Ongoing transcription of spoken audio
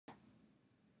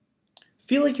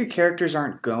Feel like your characters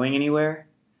aren't going anywhere?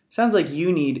 Sounds like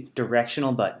you need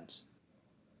directional buttons.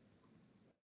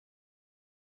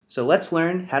 So let's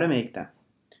learn how to make them.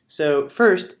 So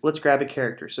first, let's grab a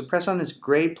character. So press on this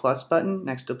gray plus button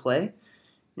next to play,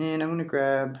 and I'm going to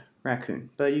grab Raccoon,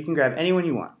 but you can grab anyone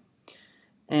you want.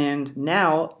 And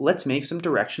now let's make some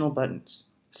directional buttons.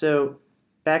 So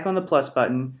back on the plus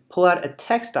button, pull out a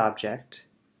text object.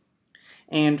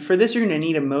 And for this, you're going to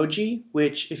need emoji,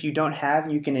 which if you don't have,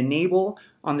 you can enable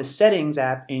on the settings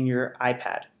app in your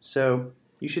iPad. So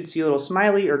you should see a little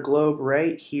smiley or globe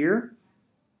right here.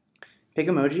 Pick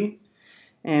emoji.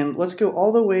 And let's go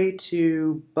all the way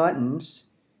to buttons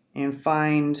and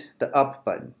find the up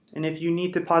button. And if you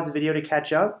need to pause the video to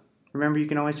catch up, remember you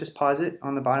can always just pause it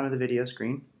on the bottom of the video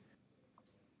screen.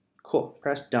 Cool.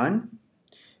 Press done.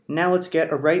 Now let's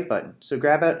get a right button. So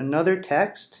grab out another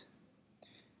text.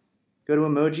 Go to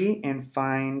emoji and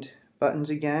find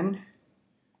buttons again.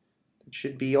 It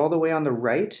should be all the way on the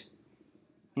right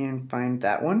and find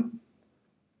that one.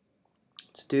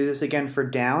 Let's do this again for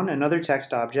down, another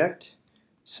text object,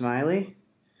 smiley,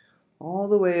 all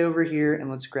the way over here, and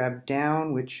let's grab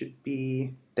down, which should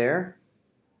be there.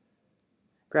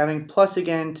 Grabbing plus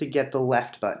again to get the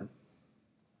left button.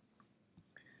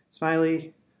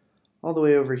 Smiley, all the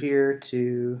way over here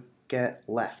to get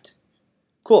left.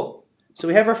 Cool. So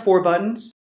we have our 4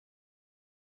 buttons.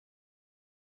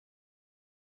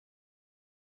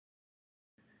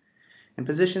 And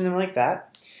position them like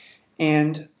that.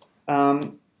 And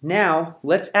now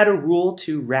let's add a rule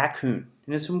to Raccoon.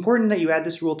 And it's important that you add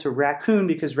this rule to Raccoon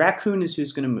because Raccoon is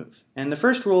who's going to move. And the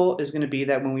first rule is going to be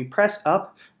that when we press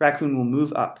up, Raccoon will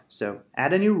move up. So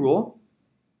add a new rule.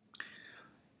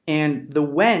 And the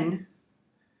when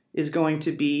is going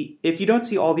to be, if you don't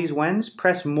see all these whens,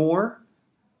 press more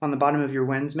on the bottom of your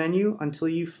whens menu until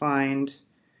you find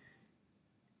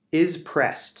is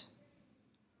pressed.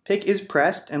 Pick is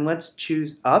pressed and let's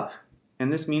choose up.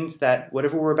 And this means that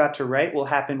whatever we're about to write will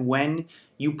happen when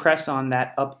you press on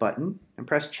that up button and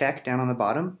press check down on the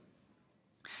bottom.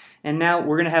 And now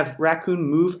we're going to have Raccoon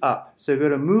move up. So go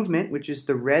to movement, which is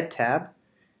the red tab,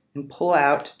 and pull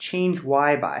out change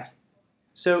Y by.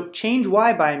 So change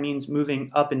Y by means moving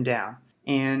up and down.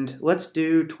 And let's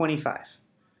do 25.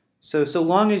 So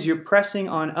long as you're pressing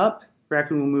on up,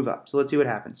 Raccoon will move up. So let's see what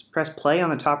happens. Press play on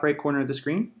the top right corner of the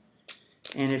screen.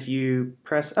 And if you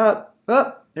press up,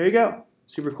 there you go.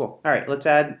 Super cool. All right, let's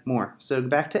add more. So go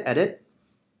back to edit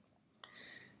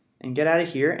and get out of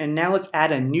here. And now let's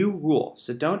add a new rule.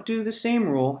 So don't do the same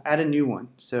rule, add a new one.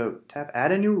 So tap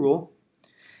add a new rule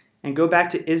and go back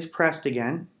to is pressed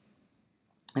again.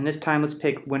 And this time let's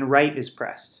pick when right is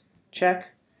pressed.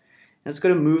 Check. And let's go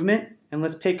to movement and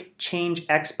let's pick change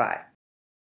X by.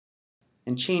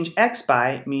 And change X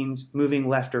by means moving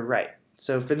left or right.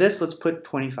 So for this, let's put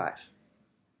 25.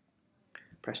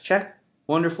 Press check.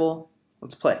 Wonderful.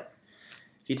 Let's play.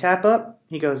 If you tap up,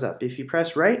 he goes up. If you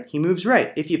press right, he moves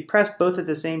right. If you press both at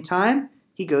the same time,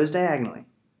 he goes diagonally.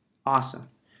 Awesome.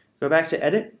 Go back to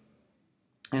edit.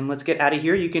 And let's get out of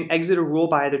here. You can exit a rule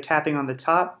by either tapping on the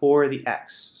top or the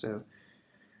X. So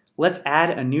let's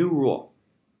add a new rule.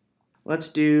 Let's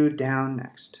do down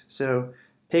next. So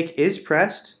pick is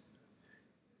pressed,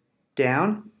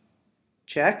 down,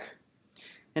 check,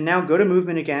 and now go to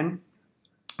movement again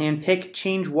and pick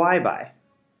change Y by.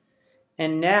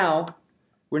 And now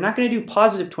we're not going to do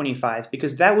positive 25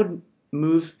 because that would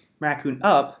move Raccoon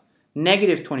up.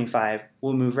 Negative 25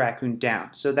 will move Raccoon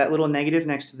down. So that little negative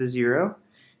next to the 0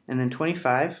 and then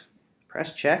 25,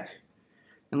 press check,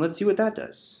 and let's see what that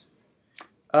does.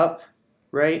 Up,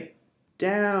 right,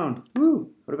 down.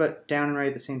 Woo! What about down and right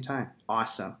at the same time?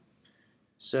 Awesome.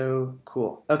 So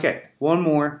cool. Okay, one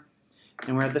more,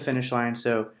 and we're at the finish line.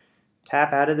 So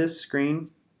tap out of this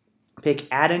screen, pick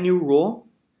add a new rule,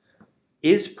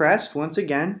 is pressed once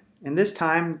again, and this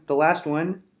time, the last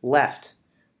one, left.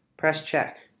 Press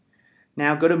check.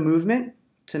 Now go to movement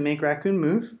to make Raccoon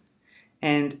move,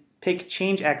 and pick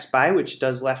change X by, which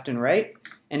does left and right.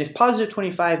 And if positive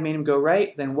 25 made him go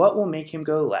right, then what will make him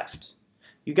go left?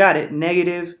 You got it,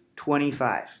 negative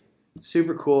 25.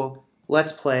 Super cool.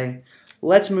 Let's play.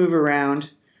 Let's move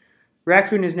around.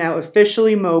 Raccoon is now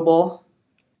officially mobile.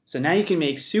 So now you can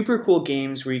make super cool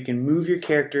games where you can move your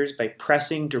characters by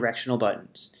pressing directional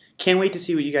buttons. Can't wait to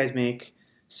see what you guys make.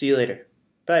 See you later.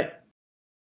 Bye.